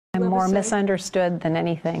I'm more misunderstood than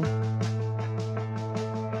anything.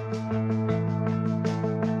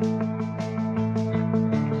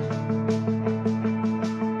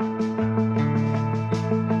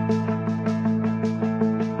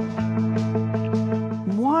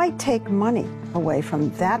 Why take money away from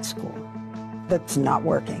that school that's not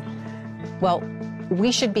working? Well,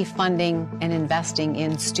 we should be funding and investing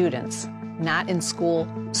in students, not in school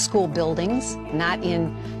buildings, not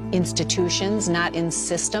in institutions, not in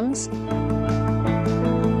systems. Okay,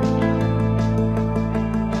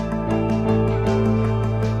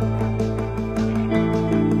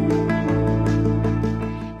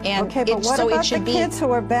 but what about the kids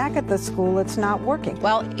who are back at the school that's not working?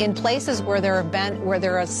 Well, in places where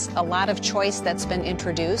there is a lot of choice that's been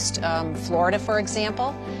introduced, Florida, for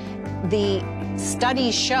example, the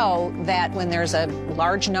studies show that when there's a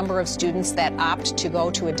large number of students that opt to go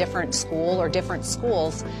to a different school or different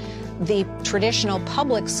schools, the traditional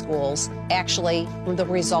public schools, actually, the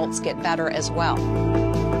results get better as well.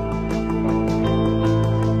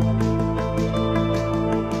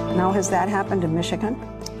 Now, has that happened in Michigan?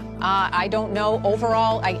 I don't know.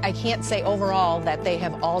 Overall, I can't say overall that they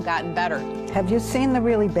have all gotten better. Have you seen the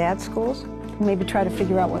really bad schools? Maybe try to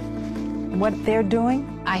figure out what they're doing?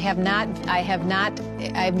 I have not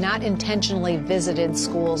intentionally visited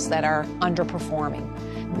schools that are underperforming.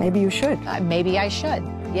 Maybe you should. Maybe I should,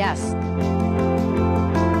 yes.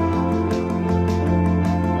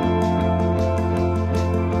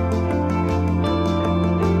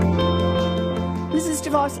 Mrs.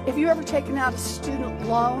 DeVos, have you ever taken out a student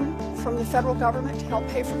loan from the federal government to help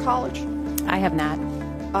pay for college? I have not.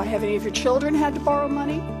 Have any of your children had to borrow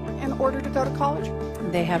money in order to go to college?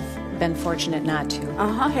 They have been fortunate not to.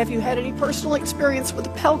 Have you had any personal experience with a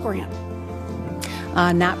Pell Grant?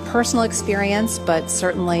 Not personal experience, but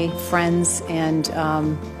certainly friends and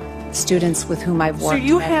students with whom I've worked. So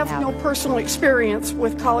you have no personal experience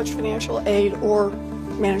with college financial aid or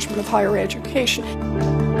management of higher education.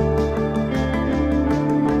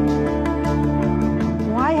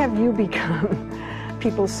 Why have you become,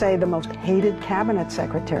 people say, the most hated cabinet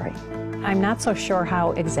secretary? I'm not so sure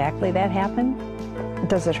how exactly that happened.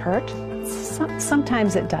 Does it hurt?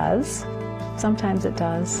 Sometimes it does. Sometimes it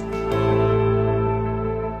does.